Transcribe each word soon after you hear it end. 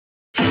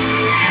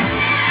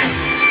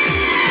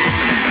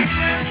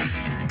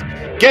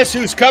Guess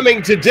who's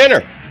coming to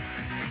dinner?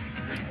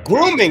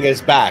 Grooming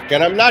is back,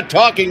 and I'm not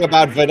talking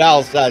about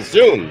Vidal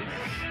Sassoon.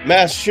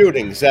 Mass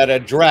shootings at a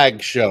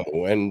drag show,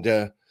 and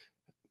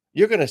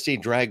you're going to see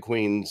drag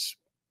queens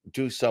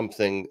do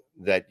something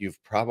that you've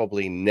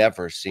probably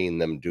never seen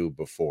them do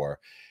before.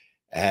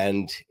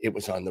 And it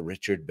was on the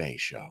Richard Bay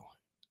Show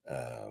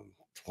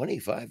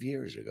 25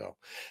 years ago.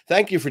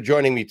 Thank you for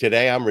joining me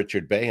today. I'm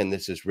Richard Bay, and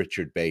this is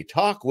Richard Bay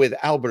Talk with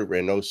Albert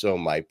Reynoso,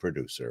 my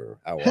producer.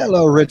 How are you?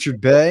 Hello,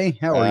 Richard Bay.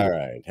 How are you? All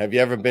right. Have you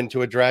ever been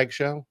to a drag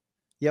show?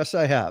 Yes,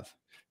 I have.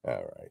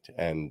 All right.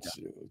 And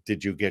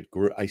did you get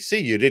I see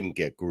you didn't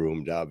get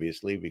groomed,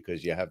 obviously,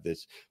 because you have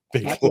this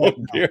big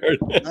beard.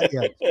 Not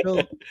yet.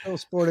 Still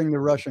sporting the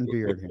Russian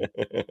beard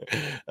here.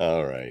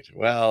 All right.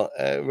 Well,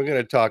 we're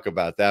going to talk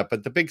about that.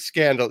 But the big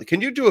scandal.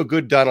 Can you do a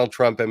good Donald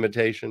Trump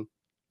imitation?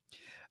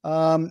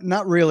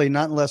 Not really.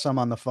 Not unless I'm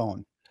on the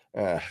phone.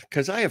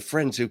 Because I have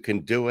friends who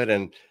can do it,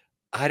 and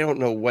I don't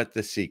know what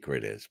the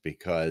secret is,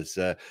 because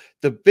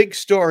the big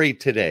story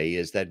today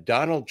is that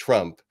Donald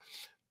Trump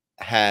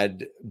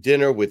had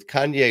dinner with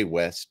Kanye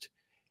West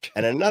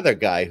and another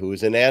guy who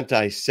is an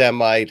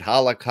anti-Semite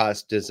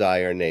Holocaust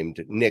desire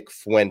named Nick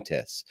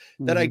Fuentes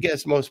that I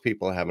guess most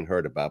people haven't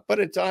heard about, but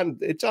it's on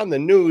the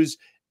news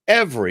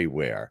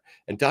everywhere.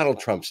 And Donald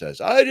Trump says,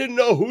 I didn't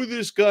know who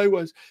this guy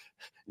was.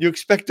 You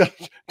expect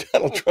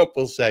Donald Trump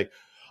will say,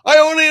 I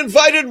only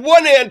invited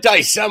one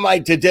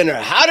anti-Semite to dinner.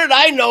 How did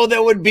I know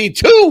there would be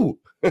two?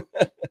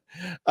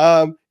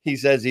 He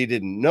says he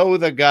didn't know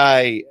the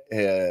guy.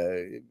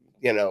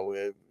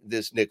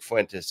 This Nick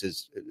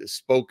Fuentes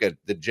spoke at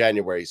the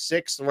January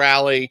 6th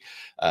rally.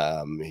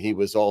 He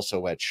was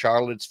also at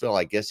Charlottesville.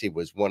 I guess he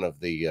was one of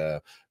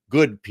the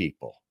good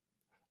people,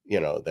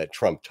 that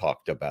Trump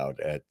talked about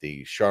at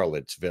the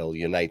Charlottesville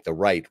Unite the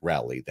Right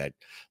rally that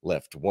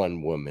left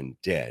one woman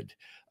dead.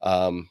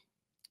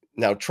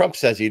 Now, Trump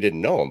says he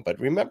didn't know him, but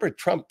remember,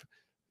 Trump,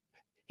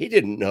 he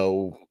didn't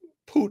know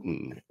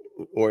Putin.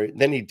 Or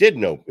then he did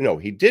know,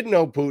 he did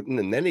know Putin,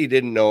 and then he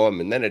didn't know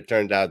him. And then it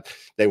turned out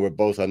they were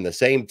both on the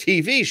same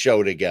TV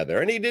show together.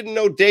 And he didn't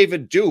know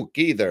David Duke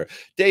either.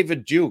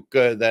 David Duke,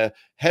 the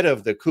head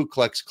of the Ku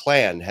Klux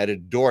Klan, had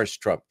endorsed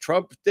Trump.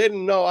 Trump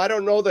didn't know. I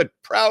don't know the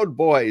Proud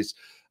Boys.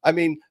 I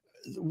mean,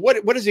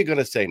 what is he going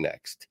to say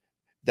next?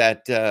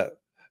 That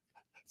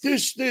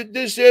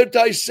this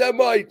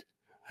anti-Semite,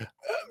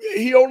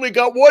 he only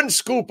got one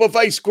scoop of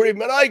ice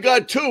cream and I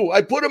got two.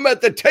 I put him at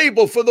the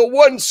table for the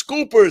one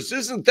scoopers.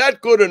 Isn't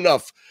that good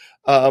enough?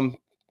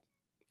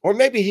 Or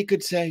maybe he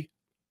could say,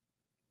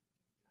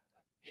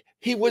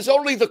 he was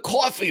only the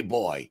coffee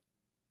boy.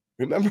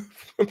 Remember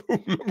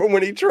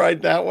when he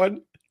tried that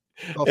one?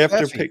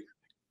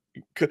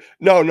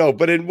 No.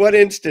 But in one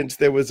instance,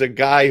 there was a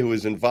guy who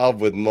was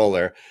involved with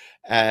Mueller,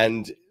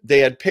 and they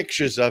had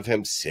pictures of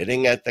him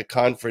sitting at the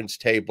conference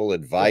table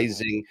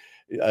advising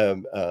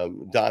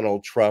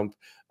Donald Trump,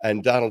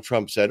 and Donald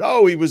Trump said,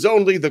 oh, he was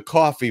only the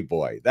coffee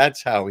boy.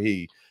 That's how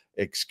he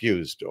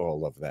excused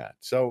all of that.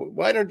 So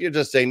why don't you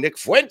just say Nick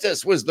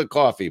Fuentes was the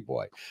coffee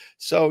boy?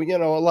 So, a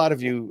lot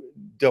of you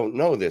don't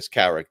know this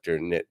character,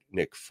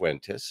 Nick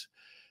Fuentes,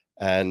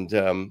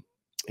 and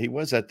he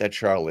was at that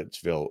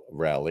Charlottesville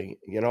rally.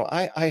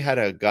 I had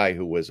a guy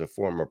who was a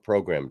former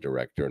program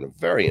director and a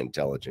very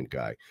intelligent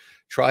guy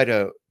try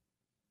to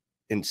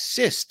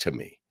insist to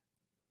me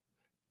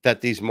that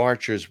these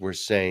marchers were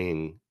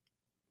saying,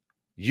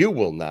 you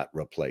will not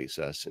replace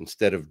us,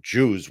 instead of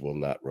Jews will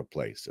not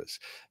replace us,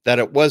 that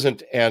it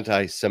wasn't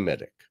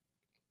anti-Semitic.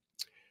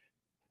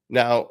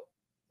 Now,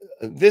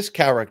 this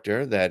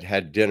character that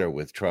had dinner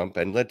with Trump,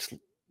 and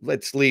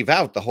let's leave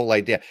out the whole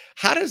idea.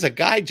 How does a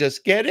guy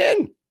just get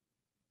in?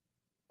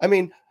 I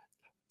mean,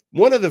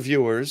 one of the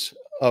viewers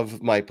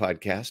of my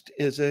podcast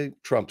is a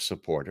Trump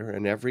supporter,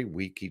 and every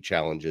week he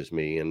challenges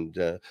me, and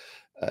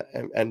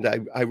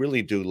I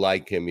really do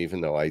like him,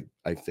 even though I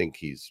think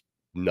he's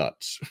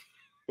nuts.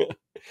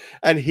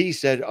 And he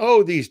said,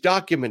 oh, these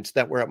documents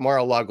that were at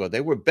Mar-a-Lago,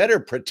 they were better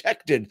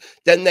protected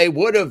than they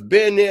would have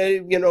been,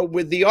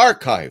 with the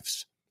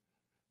archives.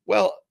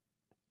 Well,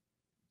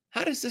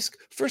 how does this?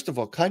 First of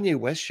all, Kanye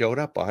West showed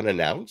up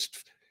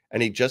unannounced,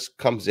 and he just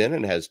comes in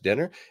and has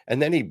dinner.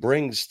 And then he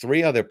brings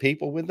three other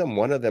people with him.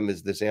 One of them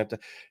is the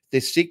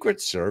Secret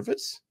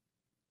Service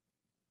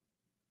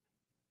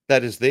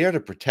that is there to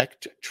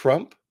protect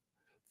Trump.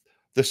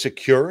 The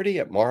security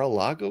at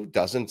Mar-a-Lago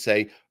doesn't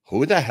say,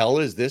 who the hell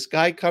is this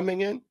guy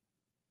coming in?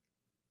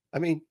 I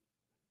mean,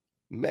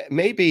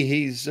 maybe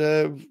he's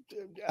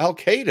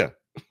Al-Qaeda.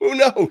 Who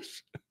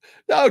knows?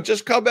 No,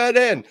 just come on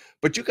in.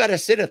 But you got to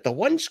sit at the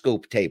one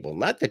scoop table,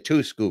 not the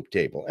two scoop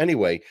table.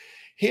 Anyway,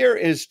 here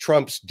is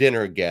Trump's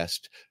dinner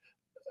guest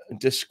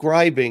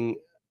describing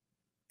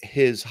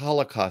his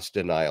Holocaust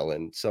denial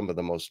in some of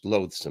the most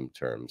loathsome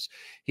terms.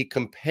 He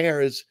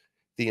compares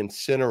the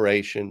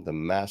incineration, the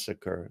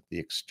massacre, the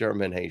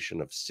extermination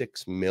of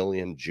 6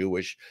 million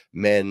Jewish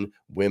men,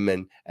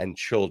 women, and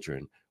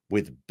children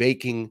with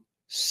baking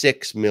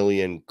 6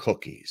 million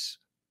cookies.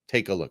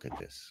 Take a look at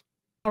this.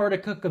 Or to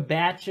cook a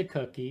batch of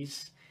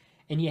cookies,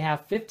 and you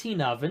have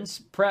 15 ovens,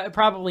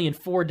 probably in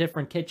 4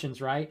 different kitchens,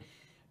 right?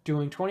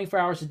 Doing 24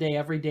 hours a day,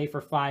 every day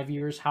for 5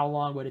 years, how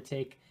long would it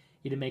take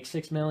you to make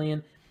 6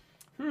 million?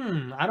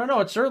 I don't know.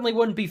 It certainly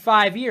wouldn't be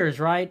 5 years,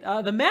 right?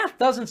 The math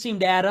doesn't seem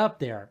to add up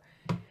there.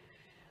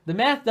 The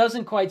math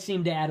doesn't quite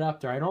seem to add up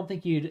there. I don't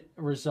think you'd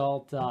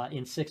result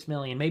in 6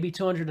 million, maybe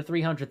 200 to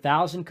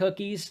 300,000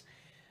 cookies.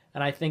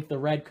 And I think the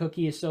Red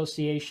Cookie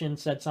Association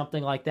said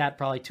something like that,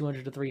 probably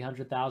 200 to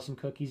 300,000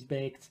 cookies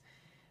baked,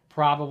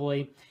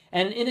 probably.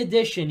 And in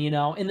addition,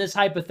 in this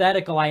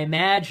hypothetical, I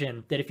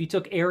imagine that if you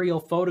took aerial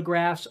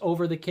photographs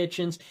over the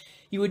kitchens,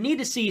 you would need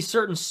to see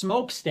certain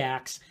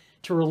smokestacks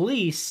to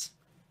release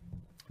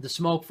the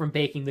smoke from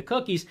baking the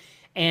cookies.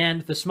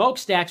 And the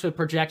smokestacks would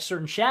project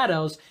certain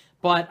shadows,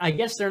 but I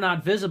guess they're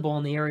not visible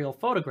in the aerial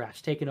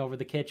photographs taken over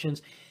the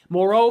kitchens.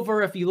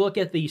 Moreover, if you look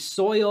at the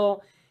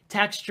soil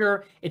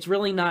texture, it's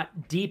really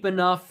not deep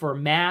enough for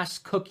mass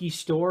cookie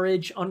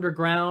storage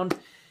underground.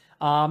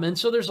 And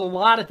so there's a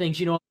lot of things,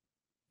 All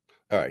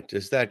right.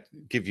 Does that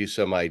give you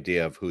some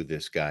idea of who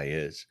this guy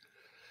is?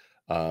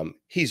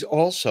 He's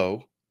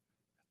also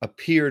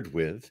appeared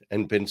with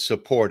and been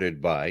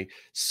supported by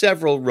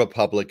several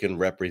Republican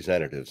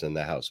representatives in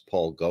the House.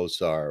 Paul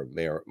Gosar,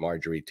 Mayor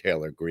Marjorie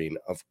Taylor Greene,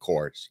 of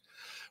course.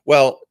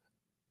 Well,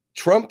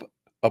 Trump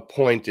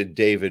appointed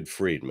David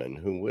Friedman,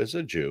 who was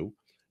a Jew,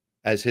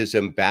 as his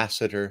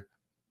ambassador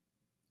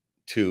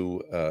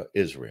to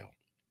Israel.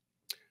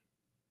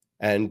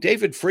 And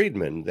David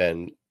Friedman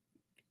then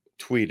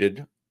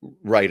tweeted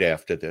right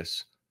after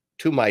this,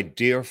 "To my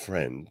dear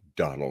friend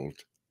Donald,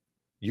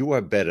 you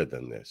are better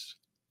than this."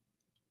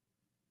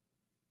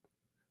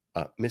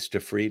 Mr.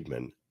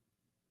 Friedman,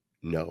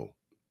 no,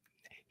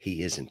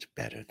 he isn't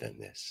better than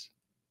this.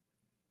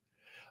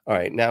 All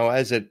right, now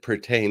as it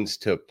pertains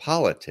to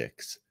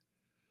politics,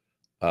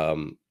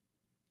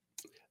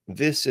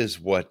 this is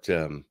what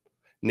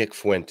Nick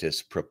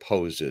Fuentes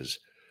proposes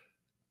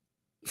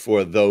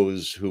for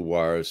those who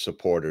are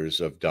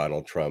supporters of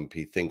Donald Trump.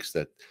 He thinks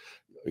that,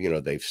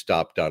 they've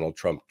stopped Donald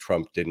Trump.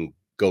 Trump didn't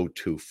go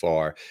too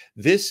far.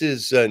 This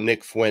is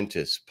Nick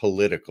Fuentes'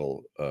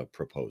 political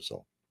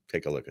proposal.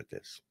 Take a look at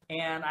this.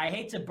 And I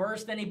hate to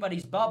burst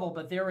anybody's bubble,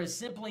 but there is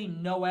simply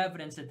no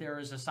evidence that there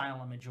is a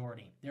silent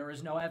majority. There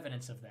is no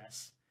evidence of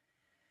this.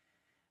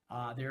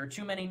 There are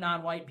too many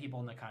non-white people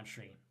in the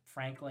country,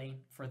 frankly,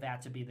 for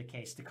that to be the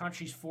case. The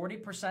country's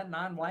 40%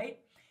 non-white,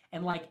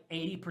 and like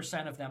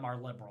 80% of them are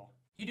liberal.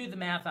 You do the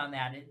math on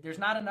that. There's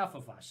not enough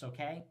of us,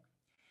 okay?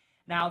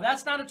 Now,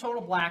 that's not a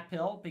total black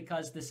pill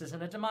because this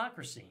isn't a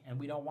democracy, and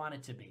we don't want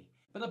it to be.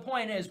 But the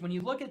point is, when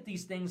you look at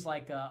these things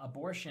like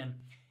abortion,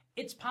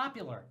 it's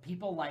popular.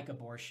 People like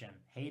abortion,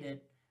 hate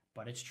it,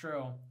 but it's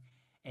true.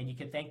 And you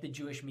can thank the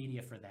Jewish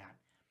media for that.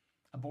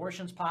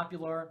 Abortion's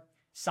popular.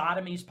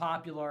 Sodomy's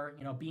popular.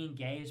 Being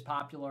gay is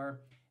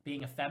popular.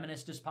 Being a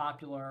feminist is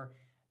popular.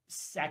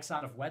 Sex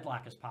out of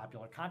wedlock is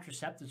popular.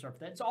 Contraceptives are,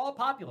 it's all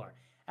popular.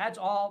 That's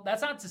all.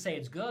 That's not to say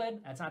it's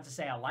good. That's not to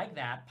say I like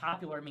that.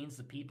 Popular means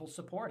the people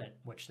support it,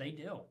 which they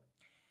do.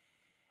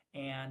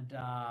 And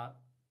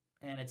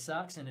it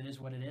sucks, and it is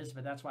what it is,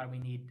 but that's why we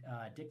need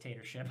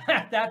dictatorship.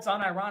 That's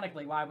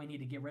unironically why we need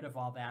to get rid of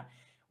all that.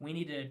 We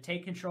need to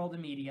take control of the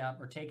media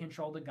or take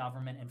control of the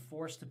government and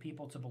force the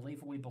people to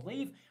believe what we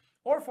believe,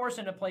 or force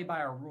them to play by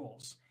our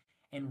rules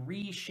and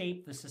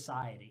reshape the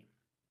society.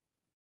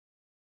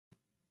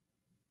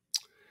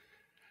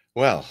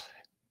 Well,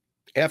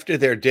 after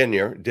their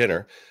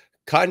dinner,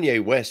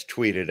 Kanye West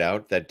tweeted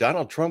out that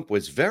Donald Trump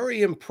was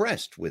very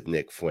impressed with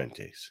Nick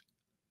Fuentes.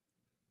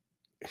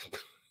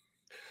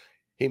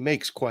 He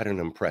makes quite an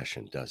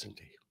impression, doesn't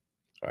he?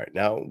 All right.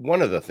 Now,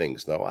 one of the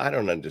things, though, I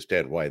don't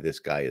understand why this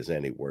guy is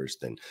any worse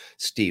than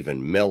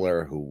Stephen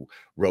Miller, who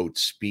wrote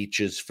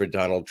speeches for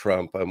Donald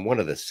Trump. And one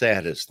of the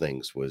saddest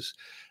things was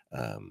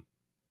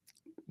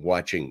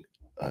watching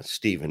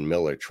Stephen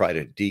Miller try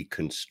to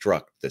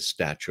deconstruct the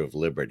Statue of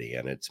Liberty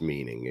and its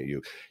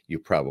meaning. You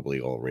probably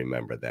all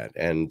remember that.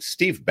 And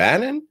Steve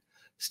Bannon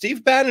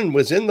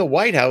was in the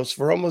White House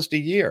for almost a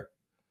year.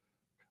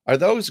 Are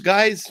those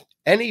guys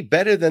any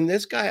better than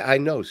this guy? I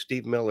know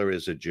Steve Miller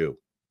is a Jew.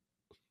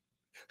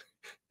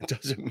 It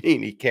doesn't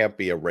mean he can't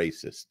be a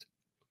racist.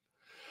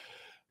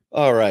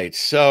 All right.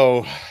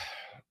 So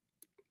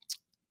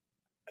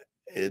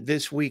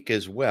this week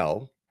as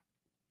well,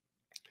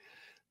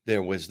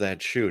 there was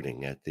that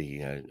shooting at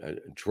the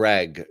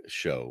drag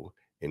show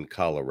in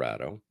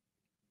Colorado.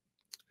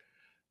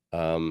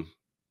 And,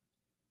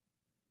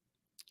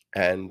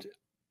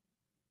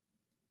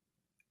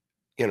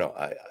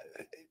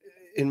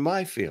 in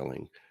my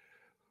feeling,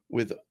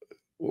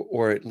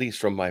 or at least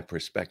from my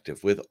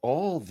perspective, with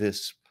all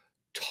this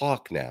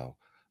talk now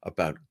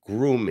about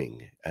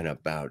grooming and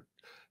about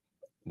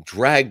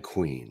drag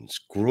queens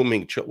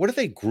grooming what are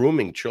they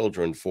grooming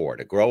children for?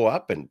 To grow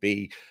up and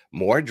be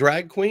more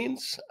drag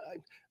queens?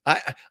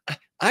 I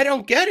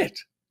don't get it.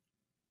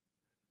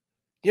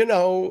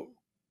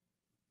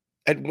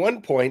 At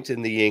one point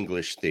in the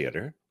English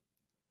theater,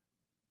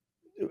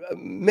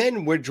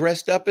 men were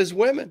dressed up as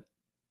women.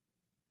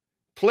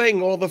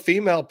 playing all the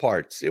female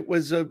parts. It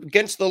was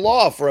against the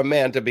law for a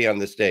man to be on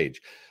the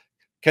stage.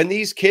 Can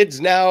these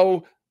kids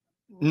now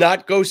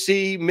not go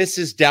see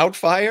Mrs.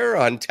 Doubtfire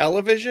on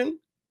television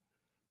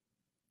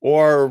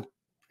or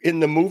in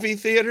the movie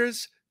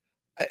theaters?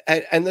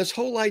 And this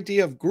whole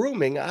idea of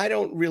grooming, I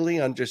don't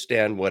really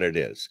understand what it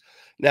is.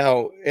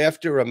 Now,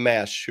 after a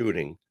mass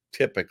shooting,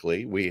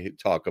 typically we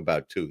talk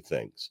about two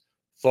things: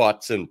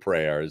 thoughts and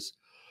prayers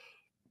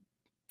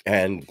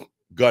and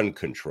gun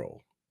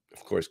control.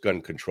 Of course,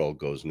 gun control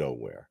goes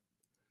nowhere.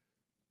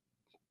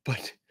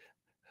 But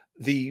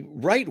the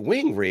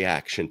right-wing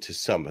reaction to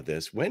some of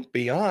this went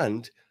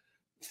beyond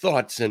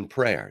thoughts and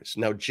prayers.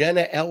 Now,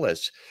 Jenna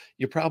Ellis,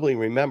 you probably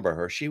remember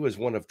her. She was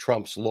one of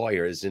Trump's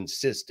lawyers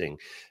insisting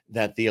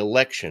that the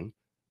election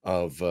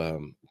of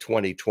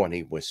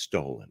 2020 was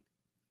stolen.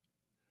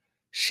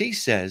 She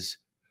says,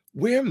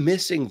 we're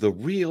missing the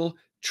real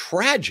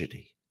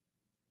tragedy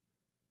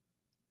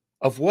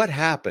of what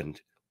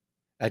happened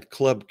at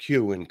Club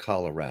Q in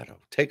Colorado.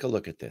 Take a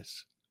look at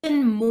this.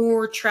 Even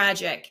more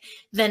tragic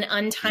than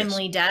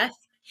untimely death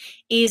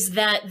is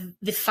that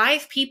the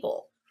 5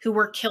 people who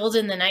were killed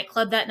in the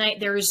nightclub that night,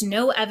 there is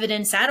no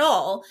evidence at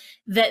all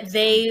that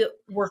they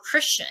were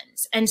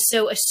Christians. And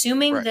so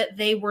assuming that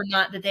they were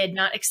not, that they had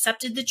not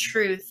accepted the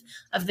truth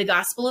of the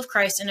gospel of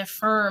Christ and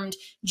affirmed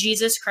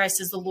Jesus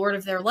Christ as the Lord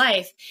of their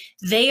life,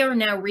 they are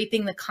now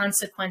reaping the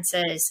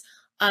consequences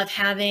of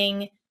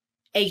having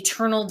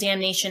eternal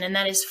damnation. And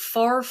that is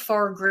far,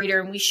 far greater.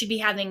 And we should be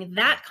having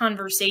that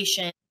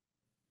conversation.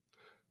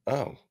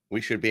 Oh,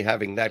 we should be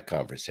having that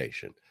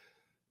conversation.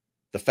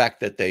 The fact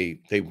that they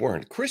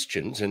weren't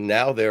Christians and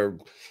now they're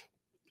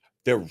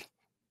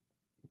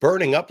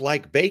burning up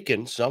like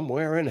bacon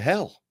somewhere in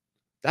hell.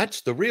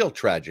 That's the real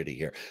tragedy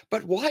here.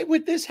 But why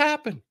would this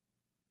happen?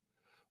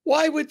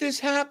 Why would this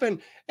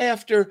happen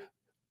after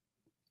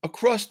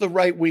across the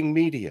right-wing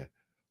media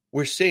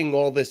we're seeing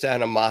all this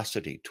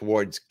animosity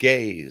towards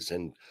gays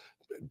and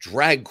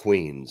drag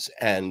queens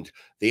and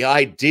the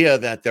idea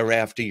that they're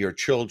after your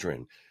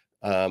children?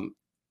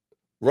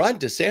 Ron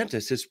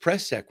DeSantis, his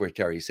press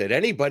secretary, said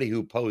anybody who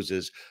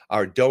opposes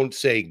our Don't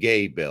Say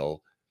Gay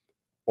bill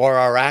or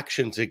our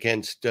actions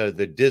against the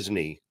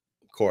Disney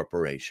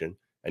Corporation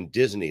and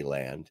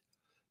Disneyland,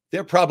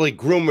 they're probably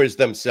groomers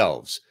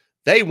themselves.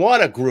 They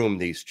want to groom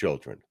these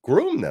children.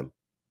 Groom them.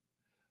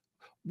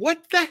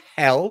 What the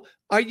hell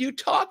are you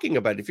talking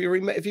about? If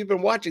you've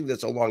been watching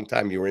this a long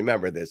time, you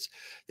remember this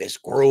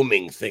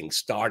grooming thing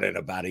started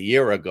about a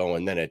year ago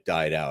and then it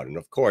died out. And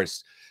of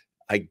course,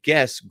 I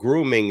guess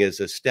grooming is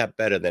a step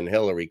better than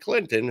Hillary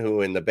Clinton,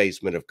 who in the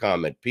basement of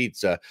Comet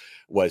Pizza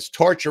was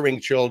torturing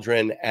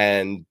children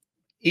and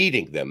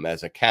eating them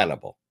as a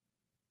cannibal.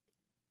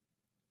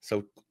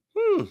 So,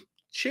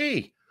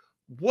 gee,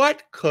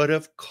 what could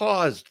have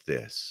caused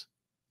this?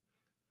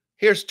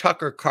 Here's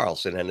Tucker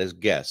Carlson and his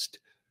guest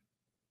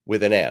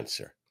with an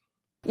answer.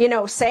 You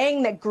know,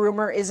 saying that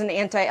groomer is an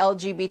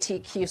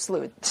anti-LGBTQ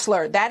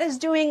slur, that is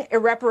doing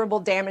irreparable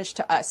damage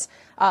to us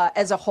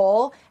as a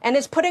whole, and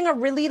is putting a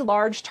really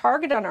large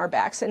target on our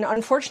backs. And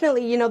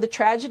unfortunately, you know, the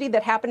tragedy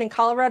that happened in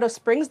Colorado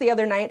Springs the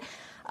other night,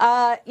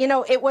 you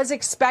know, it was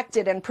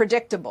expected and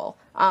predictable.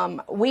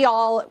 We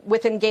all,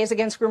 within Gays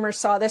Against Groomers,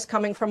 saw this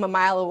coming from a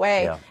mile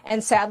away. Yeah.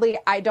 And sadly,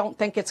 I don't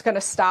think it's going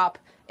to stop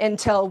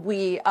until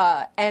we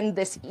end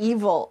this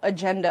evil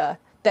agenda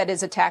that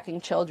is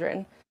attacking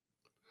children.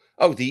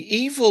 Oh, the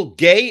evil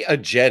gay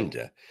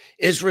agenda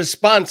is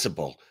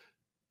responsible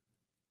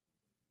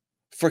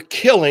for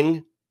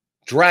killing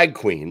drag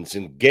queens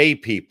and gay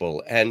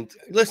people. And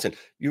listen,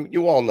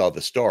 you all know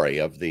the story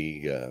of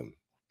the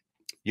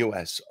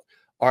U.S.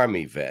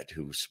 Army vet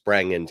who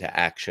sprang into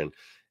action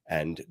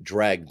and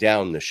dragged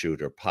down the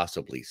shooter,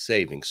 possibly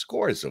saving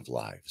scores of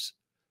lives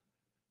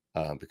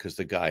because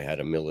the guy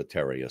had a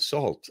military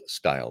assault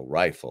style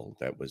rifle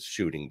that was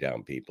shooting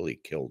down people. He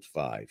killed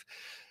 5.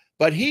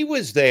 But he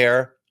was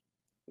there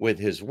with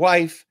his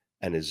wife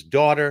and his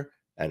daughter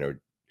and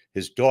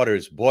his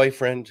daughter's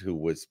boyfriend, who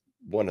was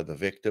one of the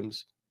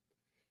victims.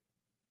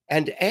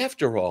 And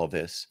after all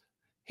this,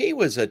 he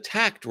was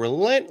attacked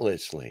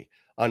relentlessly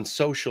on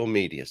social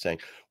media, saying,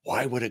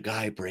 why would a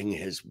guy bring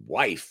his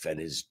wife and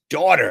his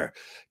daughter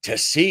to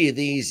see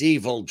these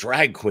evil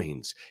drag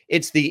queens?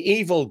 It's the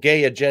evil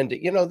gay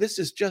agenda. You know, this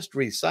is just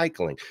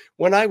recycling.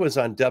 When I was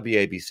on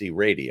WABC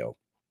radio,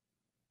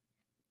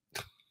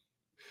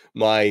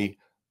 my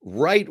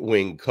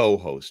right-wing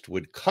co-host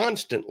would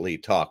constantly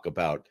talk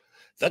about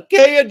the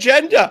gay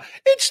agenda.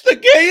 It's the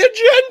gay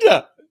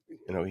agenda.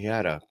 You know, he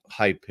had a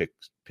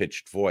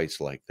high-pitched voice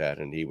like that,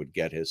 and he would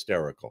get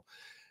hysterical.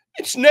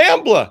 It's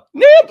NAMBLA.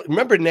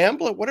 Remember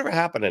NAMBLA? Whatever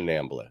happened to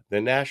NAMBLA? The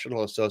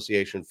National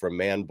Association for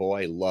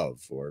Man-Boy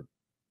Love, or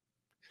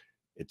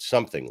it's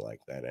something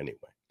like that anyway.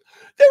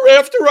 They're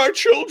after our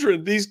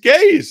children, these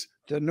gays.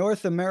 The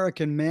North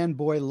American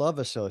Man-Boy Love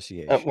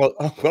Association.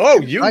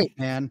 You... Right,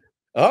 man.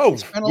 Oh,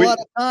 spent a lot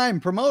of time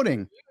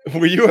promoting.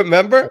 Were you a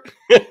member?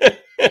 I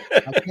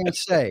can't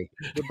say.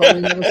 But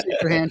we never see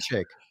your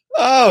handshake.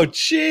 Oh,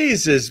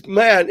 Jesus,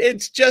 man.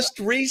 It's just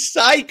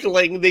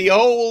recycling the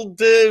old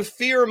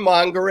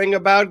fear-mongering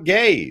about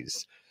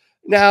gays.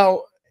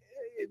 Now,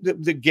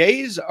 the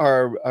gays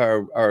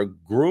are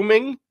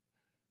grooming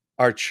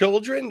our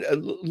children.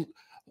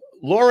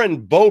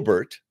 Lauren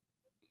Boebert,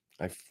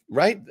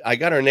 right? I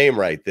got her name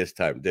right this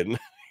time, didn't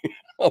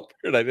I?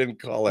 I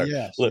didn't call her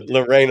Yes.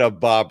 Lorena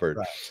Boebert.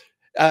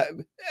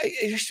 Right.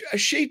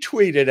 She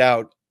tweeted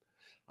out,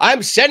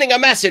 "I'm sending a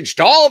message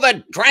to all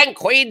the drag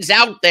queens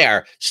out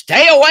there.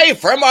 Stay away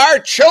from our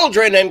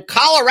children in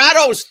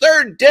Colorado's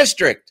 3rd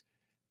district."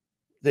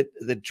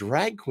 The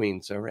drag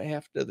queens are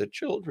after the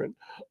children.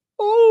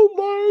 Oh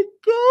my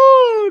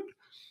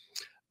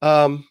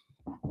God.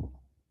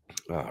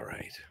 All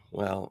right.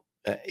 Well,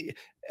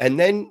 and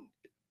then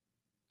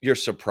you're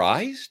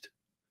surprised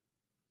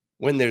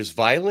when there's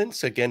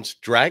violence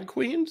against drag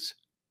queens?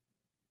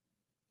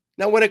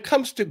 Now, when it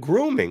comes to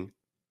grooming,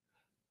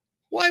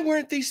 why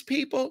weren't these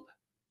people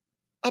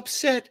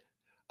upset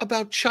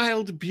about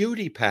child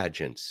beauty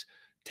pageants?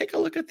 Take a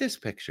look at this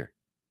picture.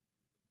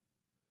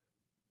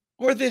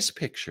 Or this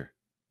picture.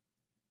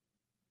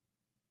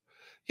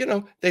 You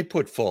know, they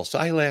put false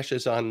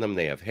eyelashes on them.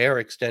 They have hair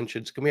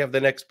extensions. Can we have the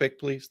next pic,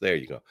 please? There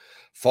you go.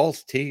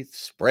 False teeth,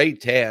 spray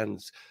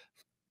tans.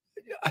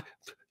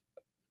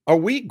 Are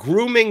we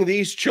grooming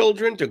these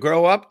children to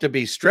grow up to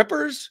be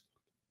strippers?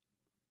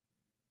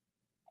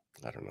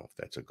 I don't know if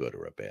that's a good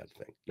or a bad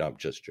thing. No, I'm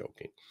just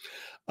joking.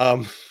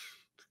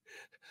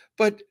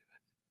 But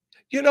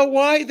you know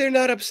why they're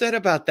not upset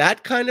about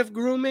that kind of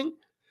grooming?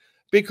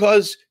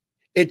 Because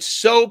it's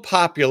so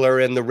popular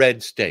in the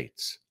red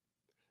states.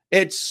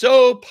 It's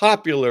so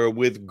popular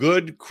with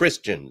good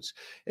Christians.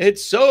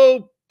 It's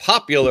so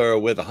popular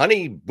with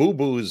Honey Boo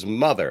Boo's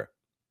mother.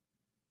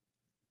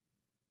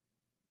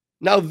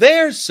 Now,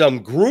 there's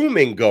some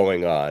grooming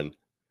going on,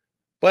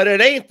 but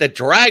it ain't the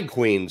drag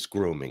queens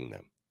grooming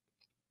them.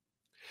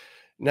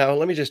 Now,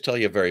 let me just tell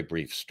you a very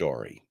brief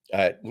story.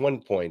 At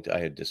one point, I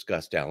had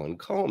discussed Alan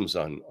Colmes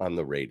on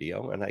the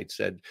radio, and I'd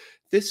said,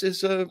 this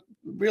is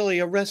really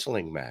a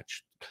wrestling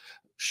match.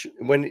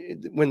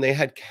 When they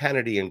had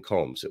Hannity and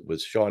Combs, it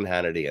was Sean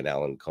Hannity and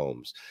Alan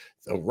Colmes,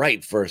 the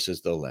right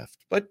versus the left.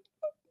 But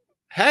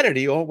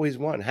Hannity always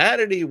won.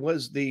 Hannity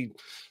was the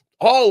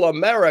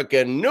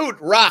all-American Newt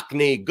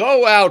Rockney,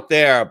 go out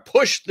there,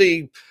 push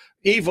the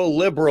evil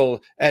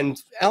liberal.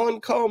 And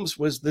Alan Colmes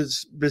was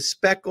this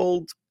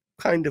bespectacled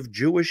kind of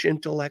Jewish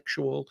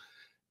intellectual,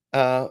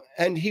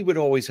 and he would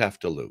always have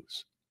to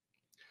lose.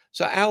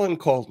 So Alan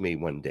called me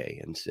one day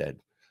and said,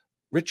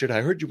 "Richard,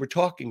 I heard you were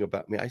talking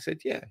about me." I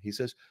said, "Yeah." He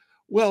says,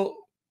 "Well,"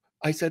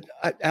 I said,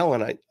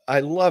 "Alan, I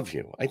love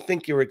you. I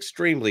think you're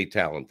extremely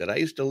talented. I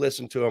used to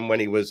listen to him when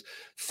he was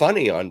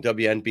funny on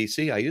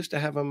WNBC. I used to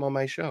have him on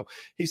my show."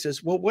 He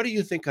says, "Well, what do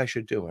you think I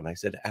should do?" And I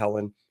said,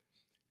 "Alan,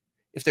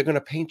 if they're going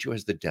to paint you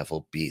as the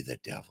devil, be the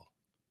devil.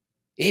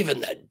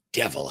 Even the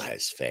devil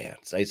has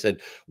fans." I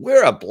said,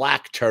 "Wear a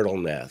black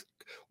turtleneck.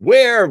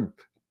 Wear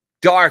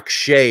dark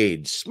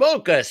shades.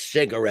 Smoke a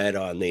cigarette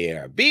on the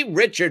air. Be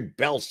Richard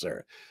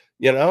Belzer,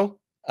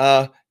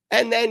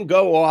 and then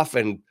go off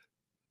and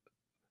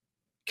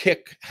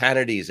kick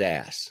Hannity's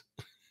ass."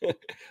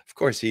 Of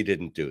course, he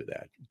didn't do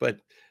that. But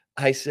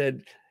I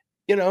said,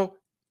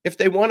 if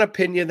they want to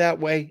pin you that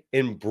way,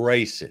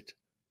 embrace it.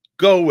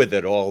 Go with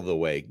it all the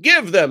way.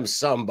 Give them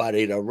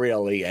somebody to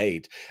really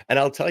hate. And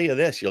I'll tell you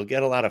this, you'll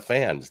get a lot of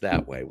fans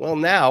that way. Well,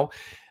 now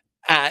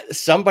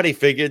somebody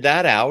figured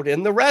that out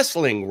in the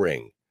wrestling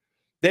ring.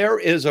 There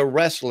is a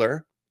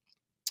wrestler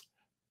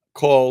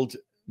called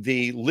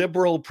the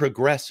Liberal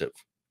Progressive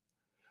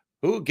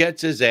who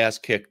gets his ass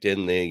kicked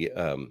in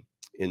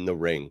the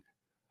ring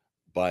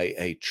by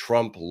a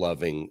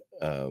Trump-loving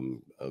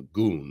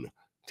goon.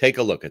 Take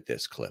a look at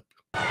this clip.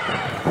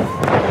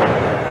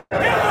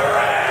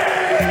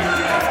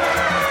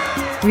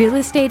 Real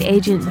estate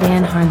agent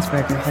Dan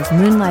Harnsberger has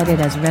moonlighted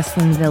as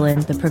wrestling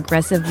villain the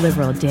progressive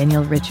liberal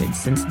Daniel Richards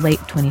since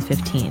late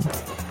 2015.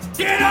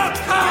 Get up,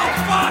 call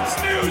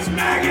Fox News,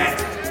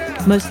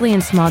 maggot! Mostly in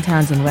small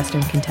towns in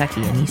western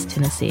Kentucky and East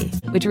Tennessee,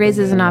 which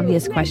raises an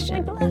obvious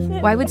question.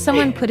 Why would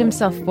someone put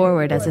himself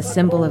forward as a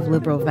symbol of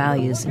liberal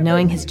values,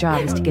 knowing his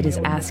job is to get his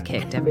ass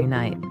kicked every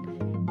night?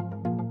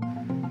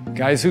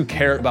 Guys who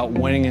care about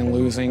winning and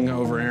losing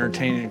over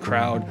entertaining a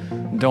crowd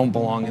don't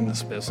belong in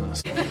this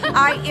business.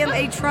 I am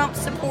a Trump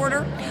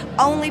supporter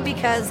only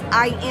because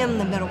I am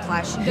the middle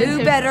class.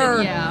 Who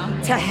better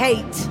to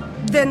hate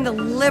than the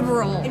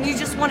liberal? And you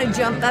just want to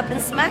jump up and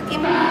smack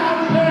him.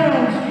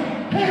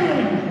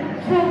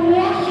 From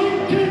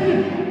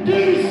Washington,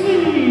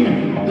 D.C.,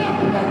 the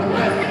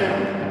progressive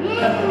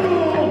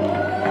liberal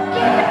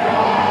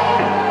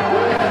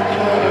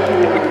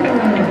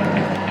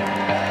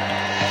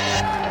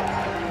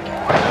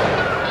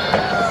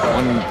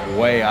One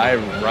way I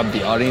rub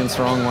the audience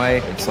the wrong way,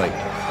 it's like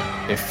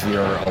if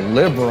you're a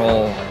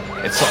liberal,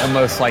 it's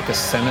almost like a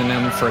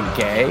synonym for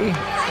gay.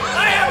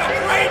 I have a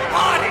great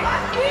body!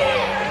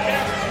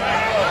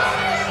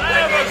 I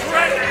have a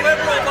great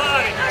liberal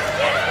body!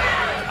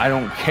 I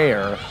don't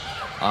care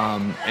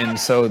And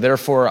so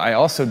therefore, I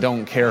also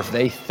don't care if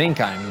they think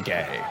I'm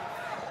gay.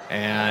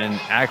 And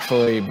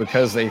actually,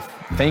 because they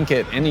think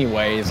it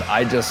anyways,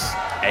 I just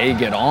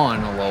egg it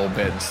on a little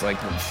bit. It's like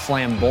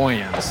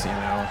flamboyance, you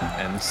know?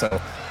 And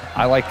so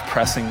I like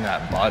pressing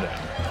that button.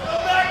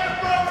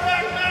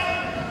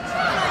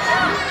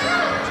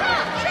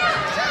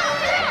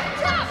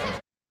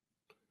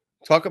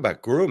 Talk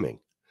about grooming.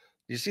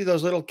 You see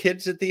those little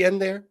kids at the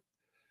end there?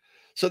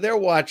 So they're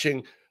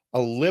watching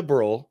a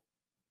liberal,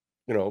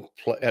 you know,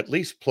 at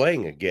least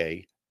playing a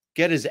gay,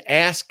 get his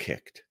ass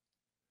kicked.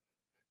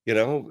 You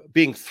know,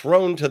 being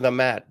thrown to the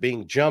mat,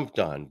 being jumped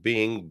on,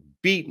 being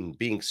beaten,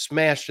 being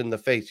smashed in the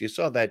face. You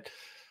saw that,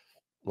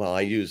 well,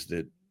 I used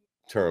the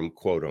term,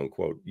 quote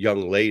unquote,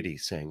 young lady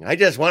saying, I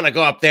just want to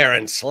go up there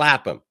and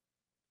slap him.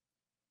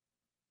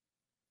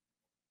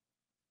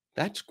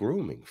 That's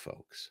grooming,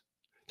 folks.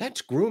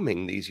 That's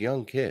grooming these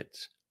young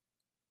kids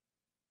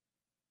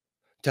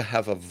to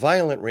have a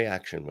violent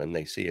reaction when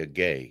they see a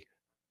gay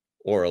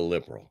or a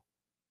liberal.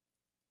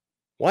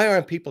 Why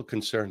aren't people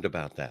concerned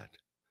about that?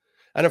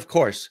 And of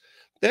course,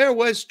 there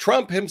was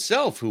Trump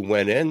himself who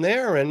went in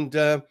there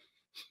and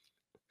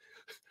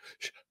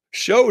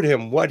showed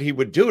him what he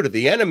would do to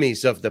the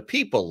enemies of the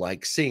people,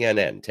 like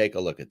CNN. Take a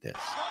look at this.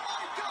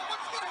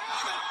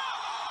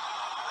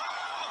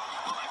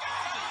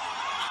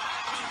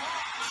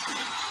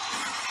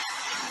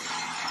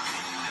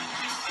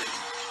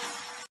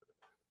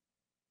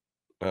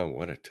 Oh,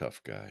 what a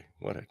tough guy.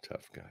 What a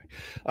tough guy.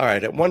 All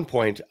right. At one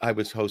point, I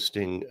was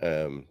hosting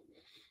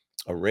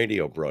a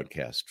radio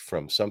broadcast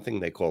from something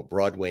they call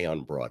Broadway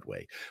on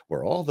Broadway,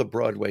 where all the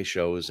Broadway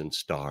shows and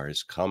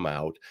stars come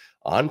out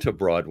onto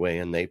Broadway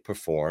and they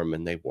perform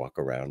and they walk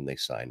around and they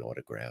sign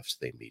autographs,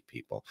 they meet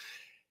people.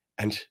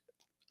 And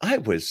I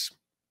was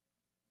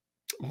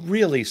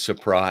really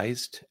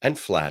surprised and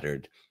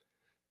flattered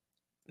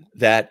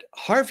that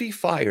Harvey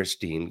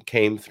Fierstein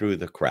came through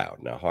the crowd.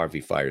 Now,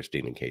 Harvey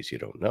Fierstein, in case you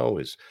don't know,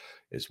 is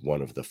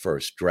one of the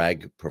first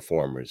drag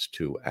performers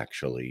to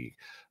actually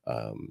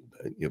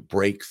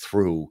break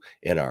through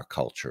in our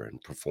culture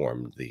and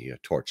perform the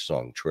Torch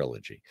Song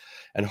trilogy.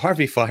 And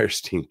Harvey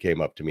Fierstein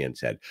came up to me and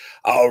said,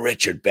 "Oh,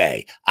 Richard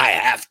Bay, I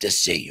have to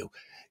see you.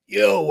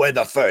 You were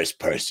the first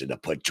person to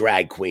put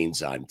drag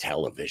queens on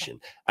television,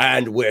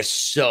 and we're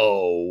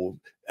so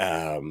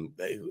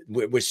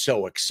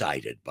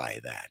excited by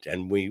that,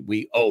 and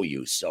we owe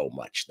you so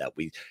much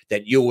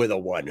that you were the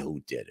one who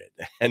did it."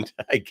 And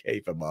I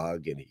gave him a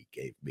hug, and he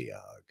gave me a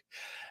hug.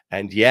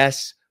 And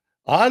yes,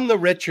 on the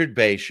Richard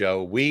Bay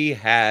Show, we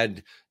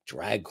had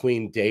drag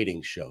queen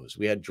dating shows.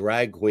 We had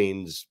drag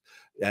queens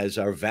as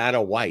our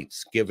Vanna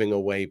Whites giving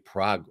away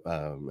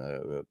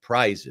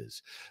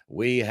prizes.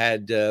 We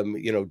had,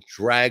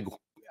 drag.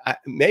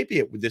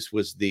 This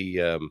was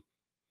the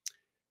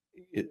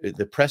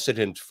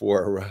precedent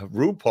for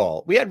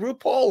RuPaul. We had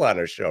RuPaul on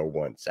our show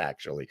once,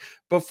 actually,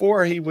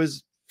 before he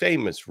was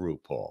famous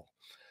RuPaul.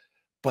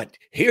 But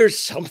here's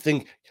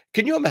something.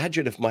 Can you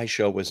imagine if my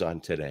show was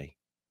on today?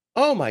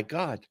 Oh, my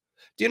God.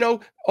 Do you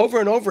know, over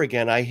and over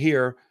again, I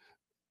hear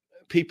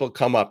people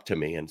come up to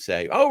me and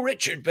say, "Oh,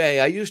 Richard Bay,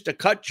 I used to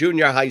cut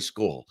junior high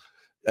school,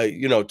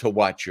 to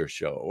watch your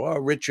show. Oh,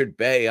 Richard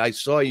Bay, I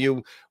saw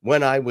you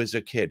when I was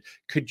a kid."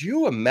 Could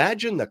you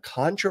imagine the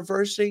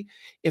controversy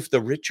if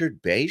the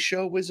Richard Bay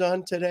Show was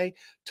on today?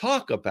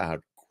 Talk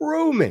about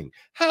grooming.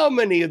 How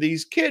many of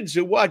these kids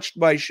who watched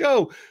my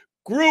show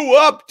grew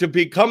up to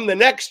become the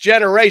next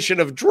generation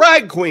of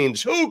drag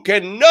queens? Who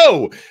can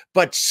know?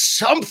 But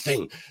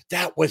something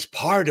that was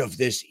part of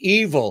this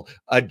evil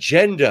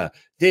agenda,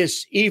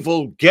 this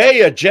evil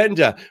gay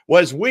agenda,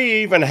 was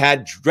we even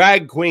had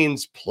drag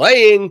queens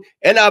playing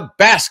in a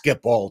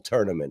basketball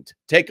tournament.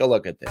 Take a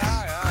look at this.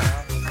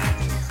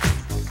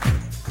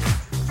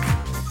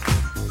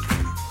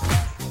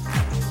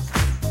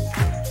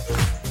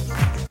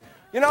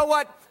 You know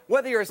what?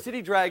 Whether you're a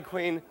city drag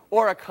queen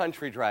or a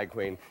country drag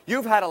queen,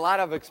 you've had a lot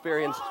of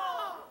experience.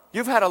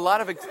 You've had a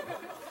lot of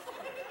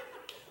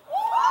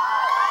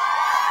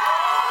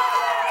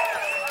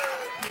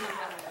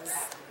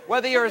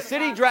Whether you're a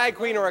city drag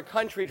queen or a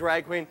country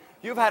drag queen,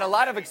 you've had a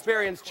lot of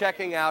experience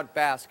checking out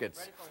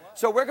baskets.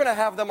 So we're going to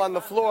have them on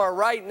the floor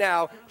right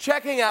now,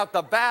 checking out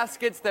the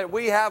baskets that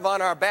we have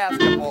on our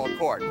basketball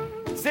court.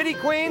 City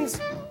queens,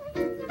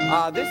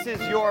 this is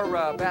your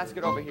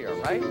basket over here,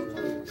 right?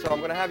 So I'm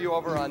going to have you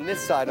over on this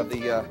side of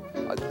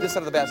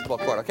the basketball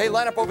court. Okay,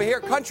 line up over here.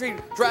 Country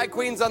drag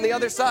queens on the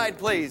other side,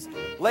 please.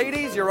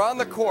 Ladies, you're on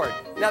the court.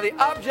 Now, the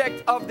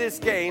object of this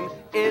game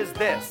is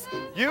this.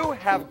 You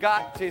have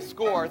got to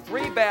score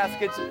 3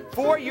 baskets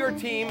for your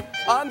team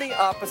on the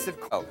opposite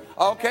court.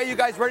 Okay, you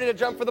guys ready to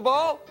jump for the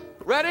ball?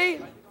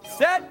 Ready,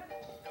 set,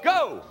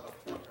 go.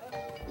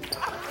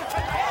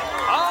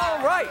 All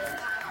right.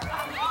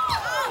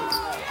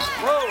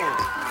 Whoa.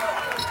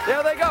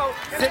 There they go.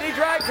 City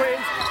drag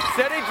queens.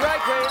 City drag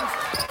queens.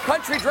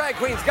 Country drag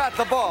queens got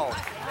the ball.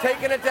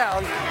 Taking it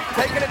down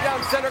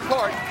center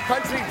court.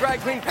 Country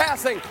drag queen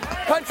passing.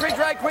 Country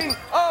drag queen.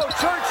 Oh,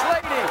 church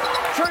lady.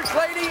 Church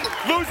lady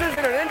loses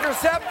in an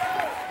intercept.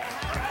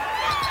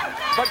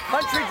 but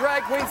country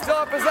drag queen still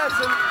have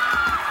possession.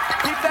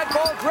 Keep that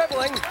ball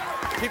dribbling.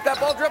 Keep that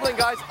ball dribbling,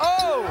 guys.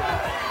 Oh,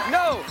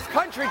 no,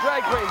 country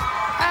drag queen.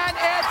 And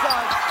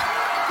Anton,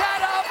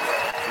 get up.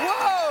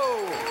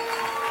 Whoa.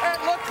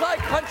 It looks like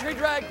country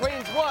drag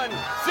queens 1,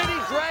 city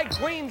drag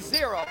queens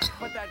 0.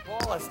 But that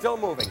ball is still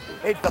moving.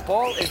 The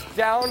ball is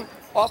down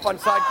off on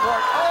side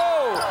court.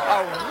 Oh,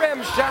 a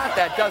rim shot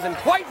that doesn't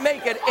quite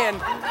make it in.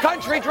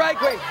 Country drag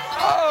queen.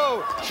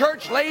 Oh,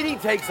 church lady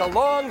takes a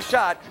long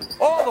shot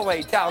all the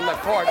way down the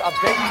court. A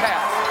big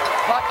pass,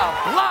 but a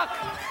block.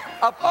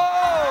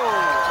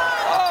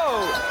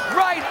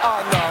 Right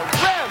on the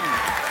rim.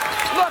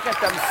 Look at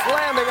them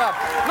slamming up.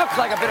 Looks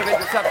like a bit of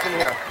interception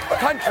here.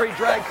 Country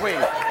drag queen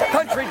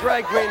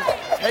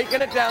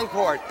taking it down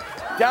court,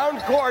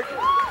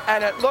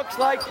 and it looks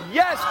like,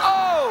 yes,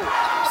 oh,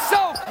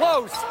 so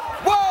close.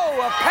 Whoa,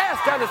 a pass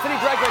down to city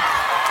drag queen.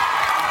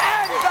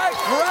 And the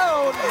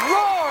crowd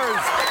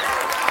roars.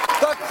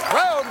 The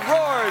crowd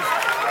roars.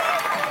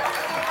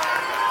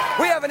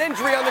 We have an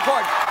injury on the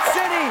court.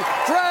 City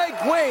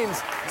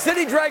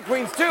drag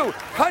queens 2,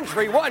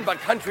 country 1, but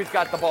country's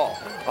got the ball.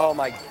 Oh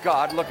my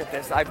God, look at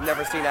this. I've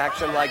never seen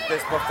action like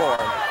this before.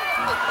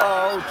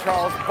 Oh,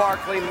 Charles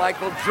Barkley,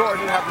 Michael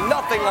Jordan have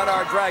nothing on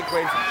our drag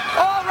queens.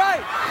 All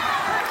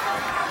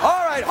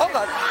right, hold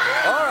on.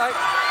 All right.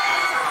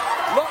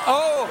 Look,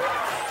 oh,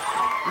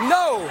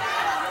 no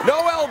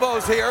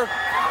elbows here.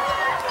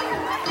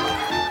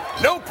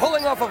 No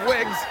pulling off of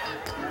wigs.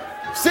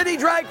 City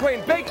drag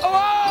queen, big, a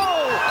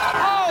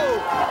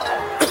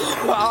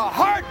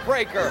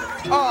heartbreaker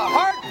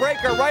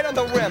right on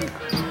the rim.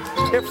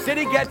 If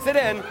City gets it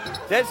in,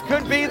 this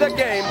could be the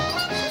game.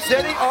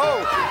 City,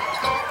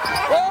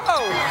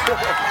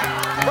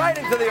 right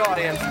into the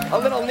audience. A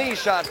little knee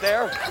shot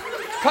there.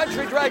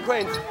 Country drag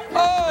queens,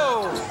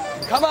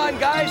 come on,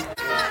 guys.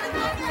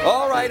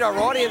 All right, our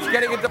audience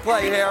getting into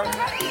play here.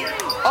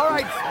 All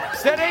right,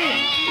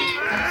 City.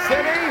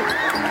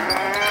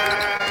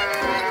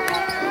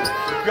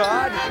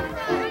 God,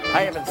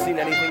 I haven't seen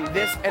anything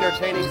this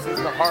entertaining since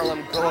the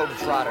Harlem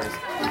Globetrotters.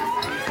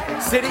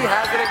 City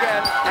has it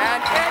again,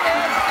 and it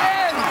is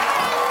in!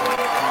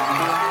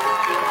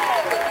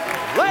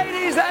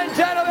 Ladies and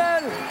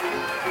gentlemen,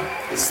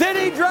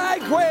 City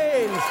drag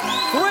queens,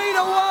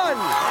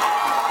 3-1.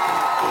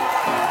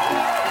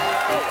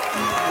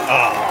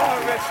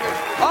 Richard.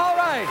 All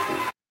right.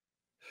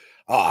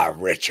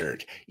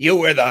 Richard, you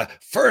were the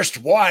first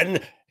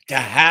one to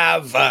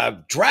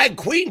have drag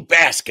queen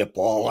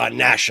basketball on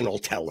national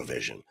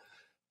television.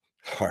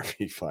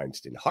 Harvey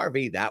Feinstein.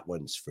 Harvey, that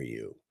one's for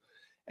you.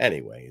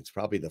 Anyway, it's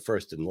probably the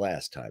first and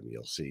last time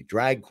you'll see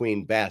drag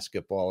queen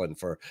basketball. And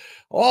for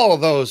all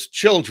of those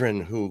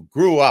children who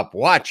grew up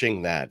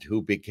watching that,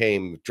 who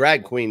became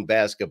drag queen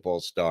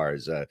basketball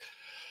stars,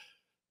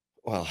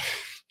 well,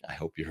 I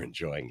hope you're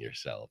enjoying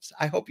yourselves.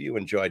 I hope you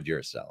enjoyed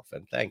yourself.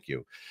 And thank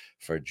you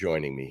for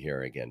joining me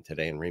here again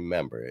today. And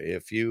remember,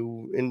 if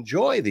you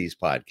enjoy these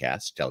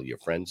podcasts, tell your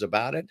friends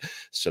about it,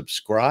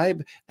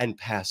 subscribe, and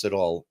pass it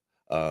all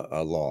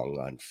along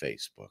on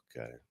Facebook.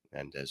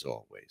 And as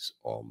always,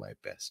 all my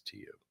best to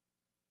you.